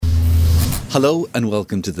Hello and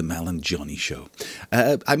welcome to the Mal and Johnny Show.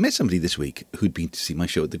 I met somebody this week who'd been to see my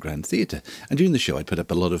show at the Grand Theatre, and during the show I put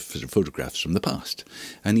up a lot of photographs from the past,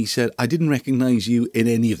 and he said, I didn't recognise you in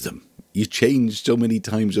any of them. You changed so many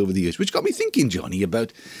times over the years, which got me thinking, Johnny,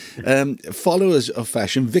 about followers of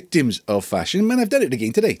fashion, victims of fashion. Man, I've done it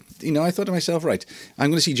again today. You know, I thought to myself, right, I'm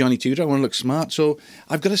going to see Johnny Tudor. I want to look smart, so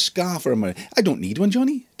I've got a scarf around my... I don't need one,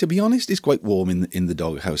 Johnny, to be honest. It's quite warm in the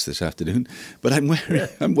doghouse this afternoon, but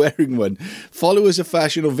I'm wearing one. Followers of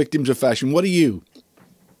fashion or victims of fashion, what are you?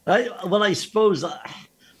 I suppose...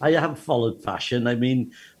 I have followed fashion. I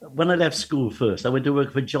mean, when I left school first, I went to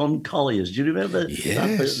work for John Collier's. Do you remember?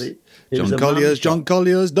 Yes. John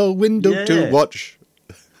Collier's, no window to watch.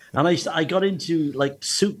 And I got into like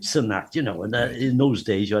suits and that, you know. And in those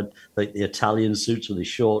days, you had like the Italian suits with the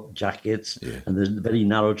short jackets and the very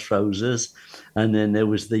narrow trousers. And then there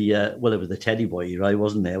was it was the Teddy Boy era. I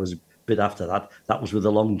wasn't there. It was a bit after that. That was with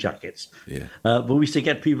the long jackets. Yeah. But we used to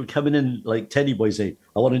get people coming in like Teddy Boy saying,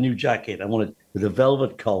 I want a new jacket. I want it with a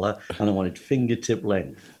velvet collar and I wanted fingertip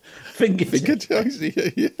length. Fingertip.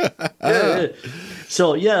 Yeah.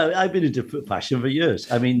 So, I've been into fashion for years.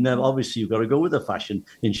 I mean, obviously, you've got to go with the fashion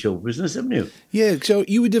in show business, haven't you? Yeah, so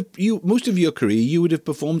most of your career, you would have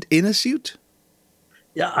performed in a suit?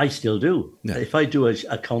 Yeah, I still do. Yeah. If I do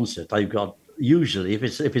a concert, I've got... Usually, if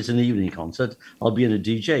it's an evening concert, I'll be in a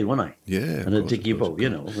DJ, won't I? Yeah, and a dicky boat. You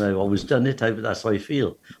know, I've always done it. That's how I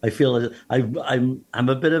feel. I feel that I'm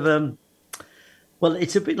a bit of well,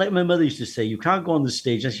 it's a bit like my mother used to say, you can't go on the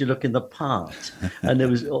stage unless you look in the part. And there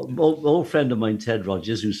was an old friend of mine, Ted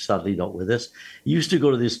Rogers, who's sadly not with us. He used to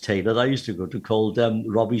go to this tailor I used to go to called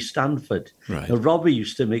Robbie Stanford. Right. Now, Robbie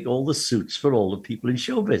used to make all the suits for all the people in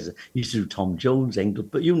showbiz. He used to do Tom Jones, Engel,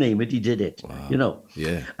 but you name it, he did it. Wow. You know.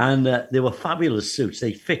 Yeah. And they were fabulous suits.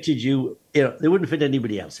 They fitted you. You know, they wouldn't fit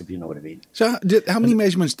anybody else, if you know what I mean. So how many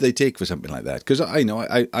measurements do they take for something like that? Because I know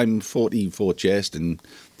I'm 44 chest and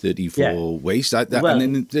 34 waist, and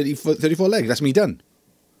then 34 legs. That's me done.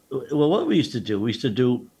 Well, what we used to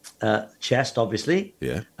do chest, obviously.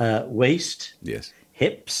 Yeah. Waist. Yes.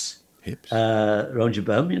 Hips. Around your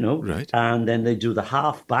bum, you know. Right. And then they do the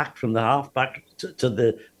half back, from the half back to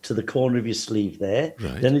the corner of your sleeve there.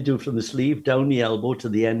 Right. Then they do from the sleeve down the elbow to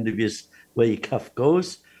the end of where your cuff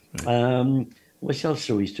goes. Right. What else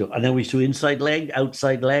do we do? And then we do inside leg,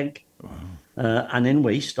 outside leg. Wow. And then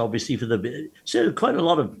waist, obviously, so quite a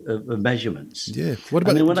lot of measurements. Yeah. What about?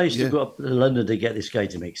 And then when I used to go up to London to get this guy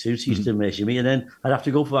to make suits, he used to measure me, and then I'd have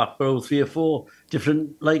to go for 3 or 4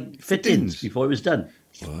 different fittings before it was done.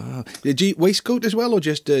 Wow. Did you waistcoat as well, or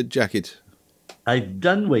just a jacket? I've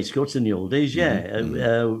done waistcoats in the old days.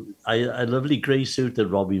 Yeah. I a lovely grey suit that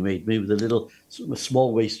Robbie made me with a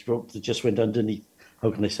small waistcoat that just went underneath. How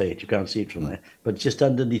can I say it? You can't see it from there. But just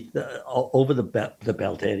underneath, over the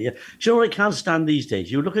belt area. Do you know what I can't stand these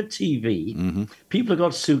days? You look at TV, people have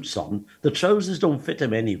got suits on. The trousers don't fit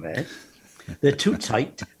them anywhere. They're too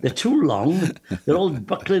tight. They're too long. They're all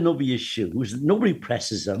buckling over your shoes. Nobody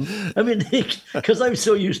presses them. I mean, because I'm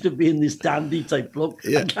so used to being this dandy type look,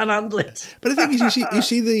 I can't handle it. But the thing is, you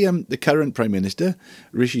see the current Prime Minister,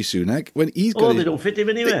 Rishi Sunak, when he's got... they don't fit him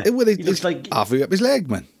anywhere. He looks like halfway up his leg,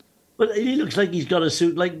 man. But he looks like he's got a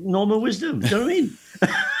suit like Norman Wisdom. Do you know what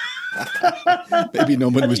I mean? Maybe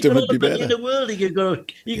Norman Wisdom would be better. In the world, you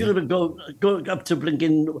could go up to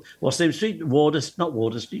blinking, what's the name street? Not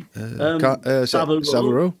Water Street.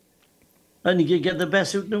 Savile Row. And you could get the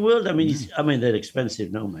best suit in the world. I mean, they're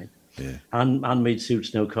expensive now, mate. Yeah. Handmade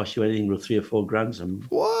suits now cost you anything with 3 or 4 grand.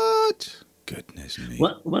 What? Goodness me.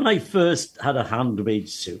 When I first had a handmade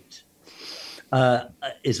suit,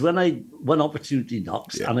 is when one opportunity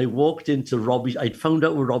knocks, and I walked into Robbie. I'd found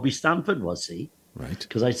out who Robbie Stanford was, right?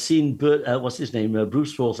 Because I'd seen what's his name,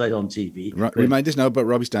 Bruce Forsyth on TV. Remind us now about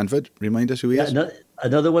Robbie Stanford. Remind us who he is.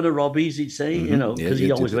 Another one of Robbie's, he'd say, you know, because he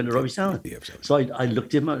always went to Robbie Stanford. Yeah, so I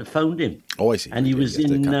looked him up and found him. Oh, I see. And he was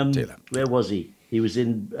in where was he? He was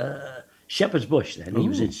in Shepherd's Bush then. He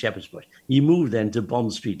was in Shepherd's Bush. He moved then to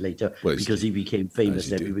Bond Street later because he became famous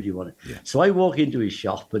and everybody wanted. Yeah. So I walk into his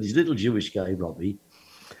shop, and he's a little Jewish guy, Robbie,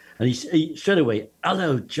 and he straight away,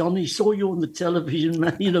 hello, John, he saw you on the television,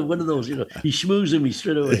 man. You know, one of those, you know, he's schmoozing me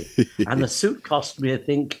straight away. And the suit cost me, I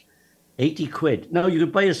think, 80 quid. Now, you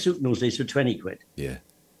could buy a suit in those days for 20 quid. Yeah.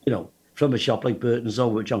 You know, from a shop like Burton's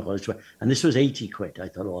or John Collins. And this was 80 quid. I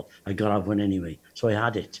thought, I got to have one anyway. So I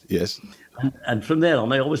had it. Yes. And from there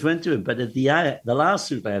on, I always went to him. But at the last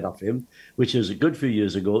suit I had off him, which was a good few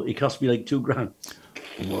years ago, it cost me like $2,000.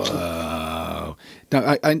 Wow.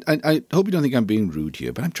 Now, I hope you don't think I'm being rude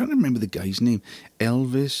here, but I'm trying to remember the guy's name.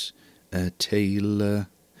 Elvis Taylor.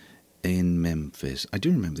 in Memphis. I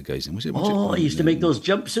do remember the guy's name. Was it? He used to make those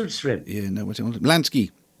jumpsuits for him. Yeah, no, what's it?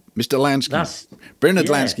 Lansky. Mr. Lansky. Bernard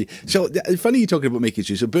Lansky. So, funny you're talking about making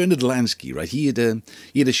shoes. So, Bernard Lansky, right, he had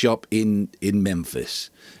a shop in Memphis,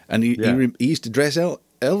 and he used to dress out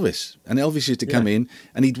Elvis, and Elvis used to come in,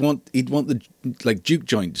 and he'd want the like juke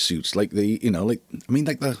joint suits, like the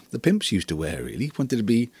like the pimps used to wear. Really, he wanted to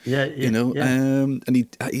be and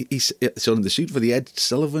he sold him the suit for the Ed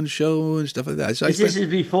Sullivan Show and stuff like that. So this is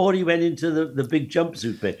before he went into the big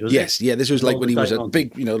jumpsuit bit, was it? Yes, this was like when he was a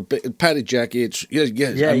big, padded jackets. Yes.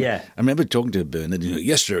 I remember talking to Bernard.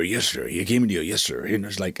 Yes, sir. He came into yes, sir. And it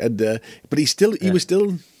was like, but he was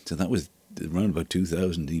still. So that was around about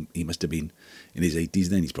 2000. He must have been in his 80s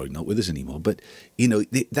then. He's probably not with us anymore. But,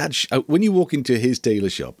 when you walk into his tailor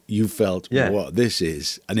shop, you felt, this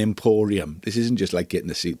is an emporium. This isn't just like getting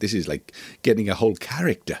a suit. This is like getting a whole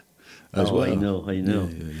character as well. I know.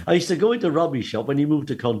 Yeah. I used to go into Robbie's shop when he moved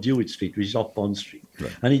to Conduit Street, which is off Bond Street.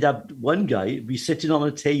 Right. And he'd have one guy be sitting on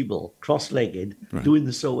a table, cross-legged, doing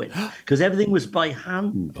the sewing. Because everything was by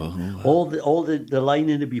hand. Oh, wow. All the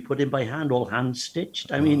lining would be put in by hand, all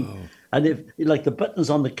hand-stitched. I mean... And if like the buttons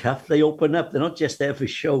on the cuff, they open up. They're not just there for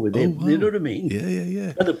show with him. Wow. You know what I mean?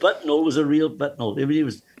 Yeah. And the buttonhole was a real buttonhole. I mean, it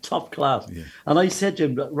was top class. Yeah. And I said to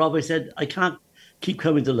him, Rob, I can't keep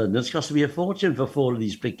coming to London. It's cost me a fortune for 4 of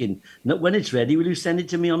these picking. When it's ready, will you send it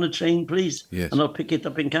to me on a train, please? Yes. And I'll pick it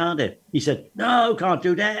up in Cardiff. He said, no, can't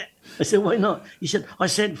do that. I said, why not? He said, I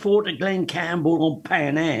sent 4 to Glen Campbell on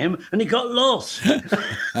Pan Am and he got lost.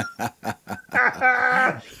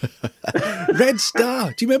 Red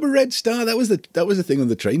Star. Do you remember Red Star? That was the thing on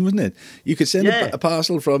the train, wasn't it? You could send a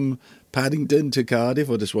parcel from Paddington to Cardiff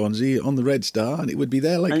or to Swansea on the Red Star, and it would be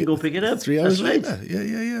there like and go pick it up 3 hours later.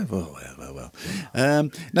 Yeah. Well.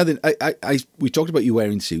 Now then, we talked about you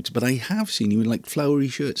wearing suits, but I have seen you in like flowery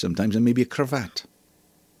shirts sometimes, and maybe a cravat.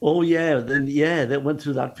 Oh yeah, that went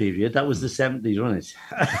through that period. That was the 70s, wasn't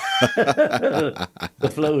it? The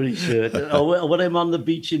flowery shirt. When I'm on the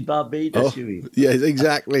beach in Barbados, you mean? Yes,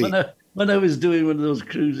 exactly. When I was doing one of those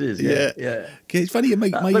cruises, yeah. Okay, it's funny.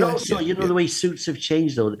 But also, the way suits have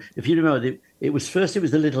changed, though. If you remember, it was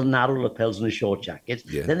the little narrow lapels and the short jackets.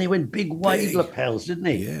 Yeah. Then they went big, wide lapels, didn't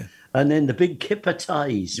they? Yeah. And then the big kipper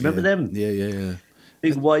ties. Remember them? Yeah.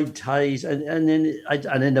 Big wide ties, and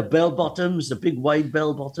then the bell bottoms, the big wide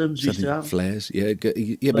bell bottoms. Used to have flares, yeah.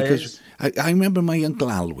 Because I remember my uncle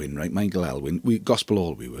Alwyn, right? My uncle Alwyn, we Gospel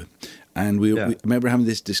Hall we were, and we remember having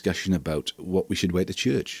this discussion about what we should wear to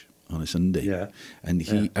church on a Sunday. Yeah, and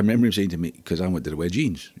I remember him saying to me, because I wanted to wear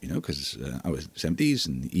jeans, because I was 70s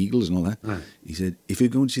and Eagles and all that. Right. He said, if you're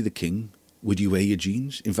going to see the King, would you wear your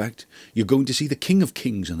jeans? In fact, you're going to see the King of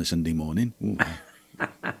Kings on a Sunday morning. Ooh.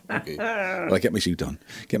 Okay. Well, I get my suit on.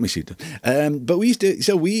 But we used to.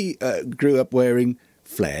 So we grew up wearing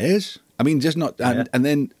flares. I mean, just not. And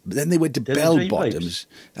then they went to bell bottoms.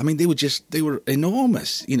 I mean, they were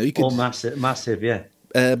enormous. You could. Oh, massive, yeah.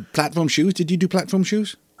 Platform shoes. Did you do platform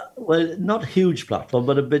shoes? Well, not huge platform,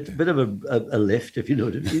 but a bit of a lift, if you know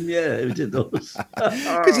what I mean. Yeah, we did those.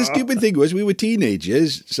 Because the stupid thing was, we were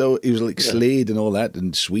teenagers, so it was like Slade and all that,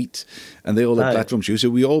 and Sweet, and they all had platform shoes. So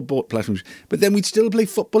we all bought platform shoes, but then we'd still play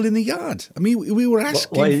football in the yard. I mean, we were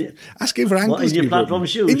asking for ankles. In your platform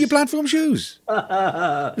shoes? In your platform shoes.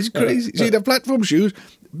 It's crazy. So you'd have platform shoes,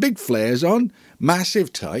 big flares on.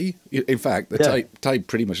 Massive tie. In fact, the tie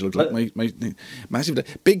pretty much looked like my massive tie.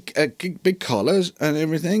 Big collars and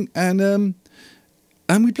everything, and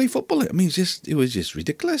we play football. I mean, it was just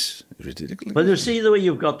ridiculous. But you see the way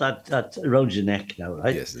you've got that around your neck now,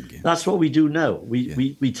 right? Yes, thank you. That's what we do now.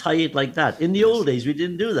 We tie it like that. In the old days, we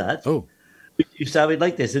didn't do that. Oh, we used to have it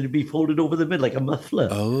like this, and it'd be folded over the middle like a muffler.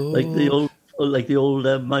 Oh, like the old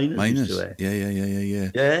miners used to wear.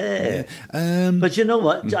 Yeah. But you know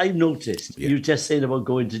what? I've noticed. You just saying about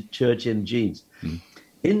going to church in jeans.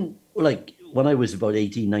 When I was about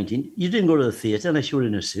 18, 19, you didn't go to the theatre unless you were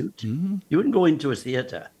in a suit. Mm-hmm. You wouldn't go into a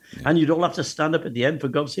theatre. Yeah. And you'd all have to stand up at the end for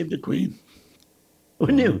God Save the Queen.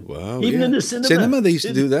 Wouldn't you? Wow, Even in the cinema. They used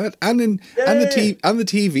to do that. And the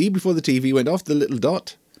TV, before the TV went off, the little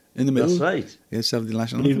dot in the middle. That's right. Yes, have the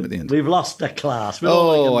national anthem at the end. We've lost the class.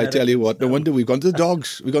 I tell you what, no wonder we've gone to the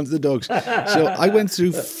dogs. So I went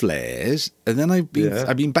through flares, and then I've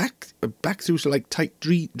been back through like tight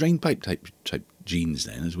drain pipe type jeans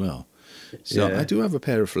then as well. So I do have a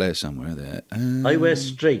pair of flares somewhere there. I wear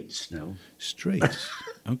straights now. Straights?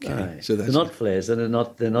 Okay, so they're not flares, and they're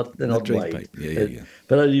not wide. Pipe. Yeah.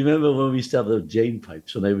 But I remember when we used to have those Jane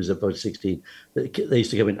pipes when I was about 16. They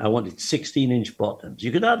used to come in. I wanted 16-inch bottoms.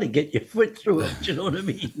 You could hardly get your foot through it. Do you know what I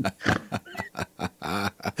mean?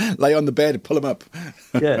 Lay on the bed, pull them up.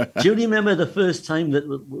 Yeah. Do you remember the first time that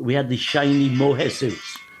we had the shiny mohair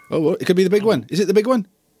suits? Oh, well, it could be the big one. Is it the big one?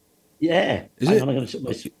 Yeah. Is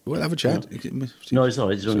it? We'll have a chat. No, it's all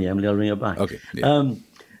right. It's only Emily. I'll ring her back. Okay. Yeah.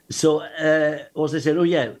 So, what was I saying? Oh,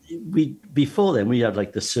 yeah. Before then, we had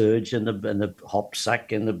like the Surge and the Hop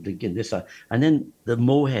Sack and this, and then the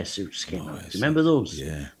mohair suits came out. Remember those?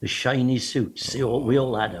 Yeah. The shiny suits. We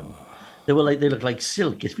all had them. They looked like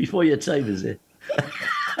silk. It's before your time, is it?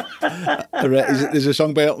 There's a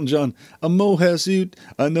song by Elton John. A mohair suit.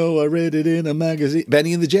 I know I read it in a magazine.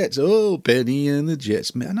 Benny and the Jets. Oh, Benny and the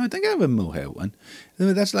Jets. No, I think I have a mohair one.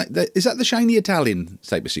 That's like is that the shiny Italian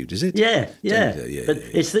type of suit? Is it? Yeah. But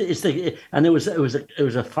it's the and it was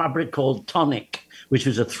a fabric called Tonic, which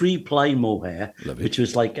was a 3-ply mohair, which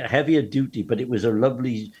was like a heavier duty, but it was a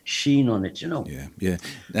lovely sheen on it. Yeah.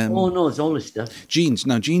 It's all this stuff. Jeans.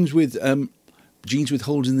 Now jeans with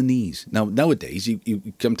holes in the knees. Now nowadays, you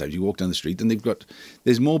sometimes you walk down the street and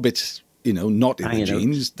there's more bits, not in the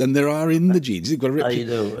jeans than there are in the jeans. They've got I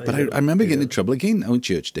I remember getting in trouble again on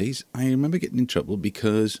church days. I remember getting in trouble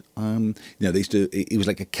because they used to. It was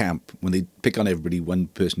like a camp when they pick on everybody, one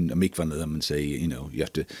person, and make fun of them and say, you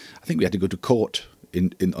have to. I think we had to go to court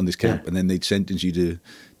in on this camp, and then they'd sentence you to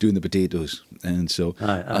doing the potatoes. And so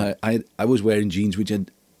I was wearing jeans which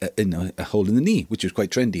had a hole in the knee, which was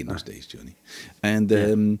quite trendy in those days, Johnny.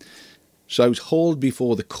 And so I was hauled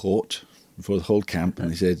before the court, before the whole camp,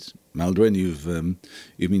 and they said, Maldwyn, you've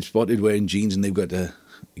been spotted wearing jeans, and you've got a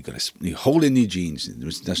hole in your jeans.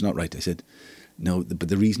 That's not right. I said, no, but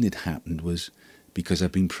the reason it happened was because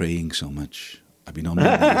I've been praying so much. I've been on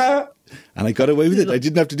my knees. And I got away with it. I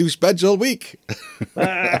didn't have to do spuds all week.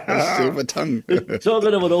 Silver tongue.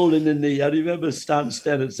 Talking about hole in the knee, I remember Stan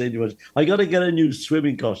Stennett saying to us, I got to get a new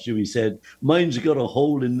swimming costume, he said. Mine's got a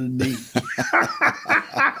hole in the knee.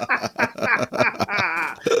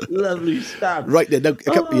 Lovely Stan. Right, then, now,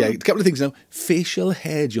 a couple of things now. Facial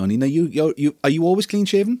hair, Johnny. Now, are you always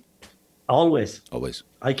clean-shaven? Always.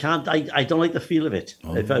 I can't. I don't like the feel of it.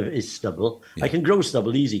 If it's stubble, I can grow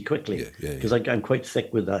stubble easy quickly because I'm quite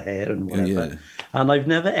thick with the hair and whatever. And I've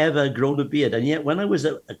never ever grown a beard. And yet, when I was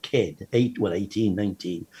a kid, 18,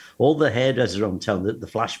 19, all the hairdressers around town, the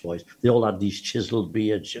Flash boys, they all had these chiseled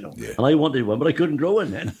beards, And I wanted one, but I couldn't grow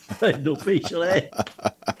one then. I had no facial hair.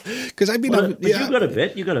 Because I've been. But you got a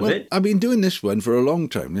bit. You got a bit. I've been doing this one for a long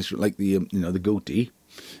time. This like the the goatee,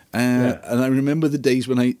 and I remember the days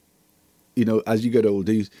when I. As you get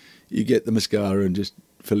older, you get the mascara and just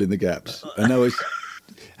fill in the gaps. And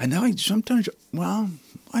now I sometimes, well,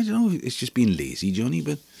 I don't know, it's just being lazy, Johnny,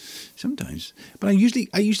 but sometimes. But I usually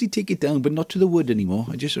take it down, but not to the wood anymore.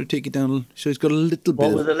 I just sort of take it down, so it's got a little bit.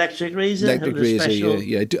 What, with electric razor? Electric razor,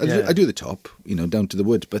 yeah. I do the top, down to the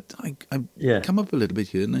wood, but I come up a little bit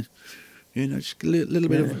here, and just a little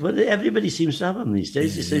bit of. But everybody seems to have them these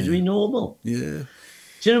days. It seems to be normal. Yeah.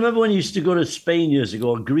 Do you remember when you used to go to Spain years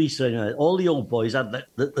ago, or Greece, all the old boys had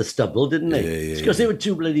the stubble, didn't they? Yeah, it's because they were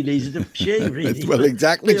too bloody lazy to shave, really. Well,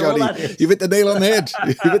 exactly, Johnny. You've hit the nail on the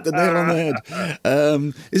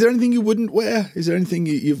head. Is there anything you wouldn't wear? Is there anything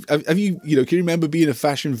have you, can you remember being a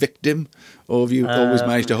fashion victim? Or have you always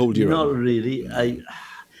managed to hold your own? Not really.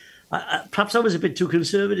 Perhaps I was a bit too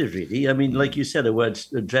conservative, really. I mean, like you said, I wore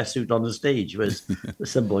a dress suit on the stage, whereas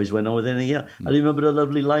some boys went on with anything else. I remember a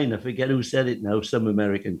lovely line, I forget who said it now, some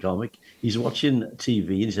American comic. He's watching TV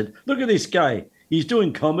and he said, look at this guy. He's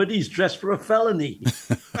doing comedy. He's dressed for a felony.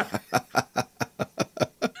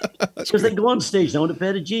 Because they go on stage now in a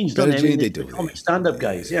pair of jeans, don't they? They do. Comic stand-up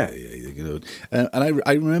guys, yeah. And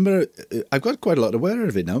I remember, I've got quite a lot of wear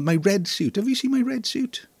of it now. My red suit. Have you seen my red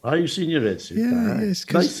suit? Oh, you've seen your red suit? Yeah, yes.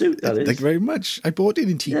 Nice suit, that is. Thank you very much. I bought it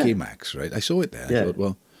in TK Maxx, right? I saw it there. I thought,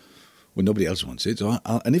 well, nobody else wants it. So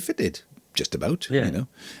and it fitted, just about, Yeah.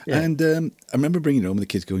 And I remember bringing it home and the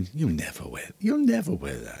kids going, you'll never wear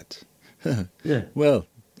that. Yeah. Well,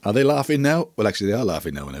 are they laughing now? Well, actually, they are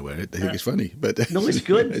laughing now when I wear it. They think it's funny. But no, it's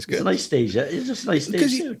good. It's a nice stage. It's just a nice stage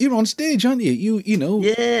because suit. You're on stage, aren't you? You know.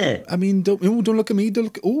 Yeah. I mean, don't look at me. Don't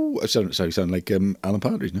look. Oh, sorry, sound like Alan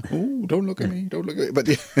Partridge now. Oh, don't look at me. Don't look at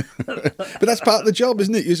me. But that's part of the job,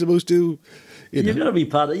 isn't it? You're supposed to. You've got to be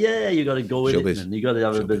part of. Yeah, you got to go with it, and you got to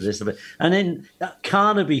have a bit of this, a bit. And then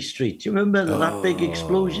Carnaby Street. Do you remember that big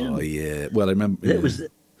explosion? Oh yeah. Well, I remember. It was.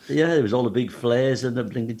 Yeah, there was all the big flares and the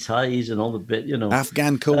blinking ties and all the bit,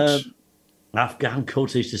 Afghan coats. Afghan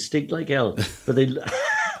coats used to stink like hell, but they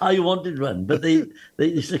I wanted one, but they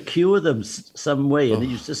used to cure them some way, and they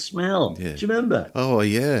used to smell. Yeah. Do you remember? Oh,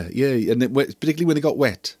 yeah, and particularly when they got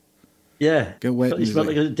wet. Yeah, get wet. You smelled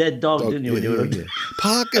like a dead dog, didn't you? When you were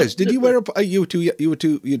parkas? Did you wear a? You were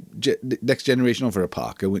too next generation over a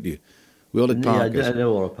parka, weren't you? We all had parkas. Yeah, I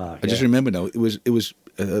know all a parka. I just remember now. It was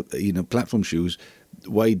platform shoes,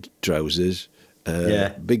 wide trousers,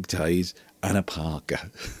 big ties, and a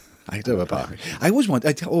parka. I had to have a parka. I always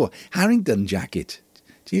wanted. Harrington jacket.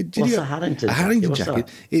 What's a Harrington jacket? A Harrington jacket.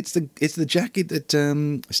 It's the jacket that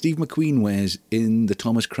Steve McQueen wears in the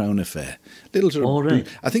Thomas Crown Affair. Little sort of. Right.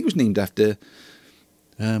 I think it was named after.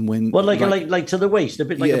 When like to the waist, a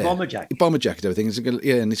bit like a bomber jacket. Bomber jacket, I think.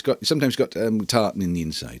 And it's sometimes got tartan in the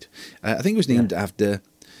inside. I think it was named after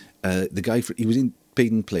the guy. He was in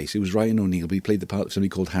Payton Place. It was Ryan O'Neill, but he played the part of somebody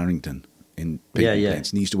called Harrington in Payton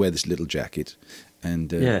Place, and he used to wear this little jacket. And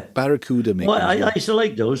Barracuda makers. Well, I used to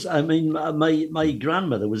like those. I mean, my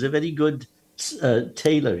grandmother was a very good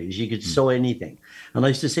tailor. She could sew anything. And I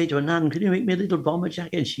used to say to her, Nan, can you make me a little bomber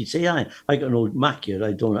jacket? And she'd say, I got an old Mac here,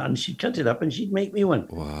 I don't know. And she'd cut it up and she'd make me one.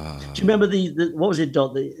 Wow. Do you remember the what was it,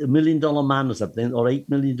 the $1 Million Man or something, or $8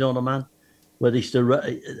 Million Man? Where they used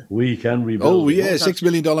to, we can rebuild. Oh, yeah, $6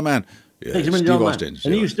 Million Man. Yeah, Steve Austin.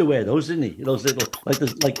 And he used to wear those, didn't he? Those little, like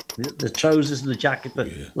the trousers and the jacket, but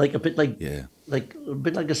like a bit like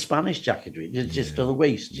a Spanish jacket, just to the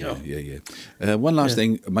waist, you know. Yeah. One last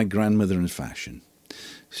thing, my grandmother and fashion.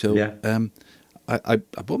 So I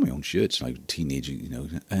bought my own shirts when I was a teenager,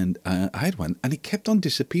 and I had one, and it kept on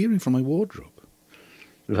disappearing from my wardrobe.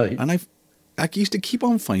 Right. And I used to keep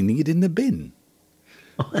on finding it in the bin.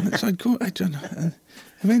 And so I'd go, I don't know.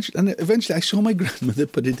 Eventually, I saw my grandmother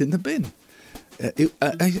put it in the bin.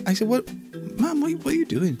 I said, "What, Mum? What are you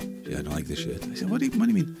doing?" She said, "I don't like this shirt." I said, "What do you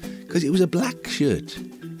mean?" Because it was a black shirt.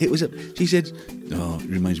 She said, "Oh, it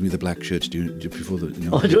reminds me of the black shirts before the."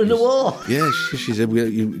 During the war. Yeah, she said,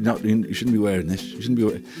 you shouldn't be wearing this. You shouldn't be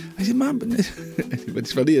wearing." I said, "Mum," but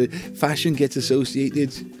it's funny. Fashion gets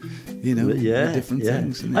associated. With different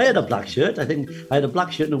things. I had a black shirt. I think I had a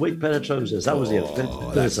black shirt and a white pair of trousers. That was the outfit.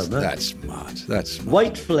 That's smart.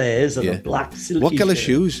 White flares and a black silky. What colour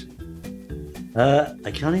shoes?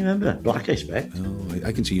 I can't remember. Black, I expect. Oh,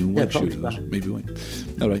 I can see you in white shoes. Maybe white.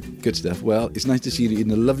 All right, good stuff. Well, it's nice to see you in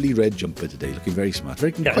a lovely red jumper today, looking very smart.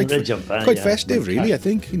 Quite festive, really, I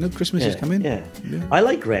think. Christmas is coming. Yeah. I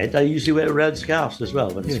like red. I usually wear red scarves as well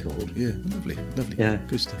when it's cold. Yeah, lovely. Yeah.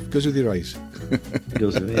 Good stuff. Goes with your eyes.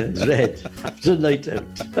 Goes with it's red. It's a night out.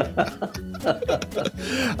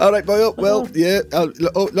 All right, boy. Well, it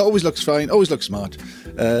always looks fine, always looks smart.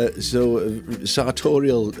 So,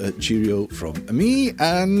 sartorial cheerio from me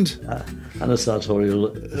and a sartorial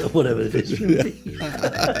whatever it is.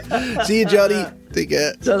 See you, Johnny. Take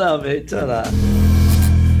care. Ta-ra, mate. Ta-ra.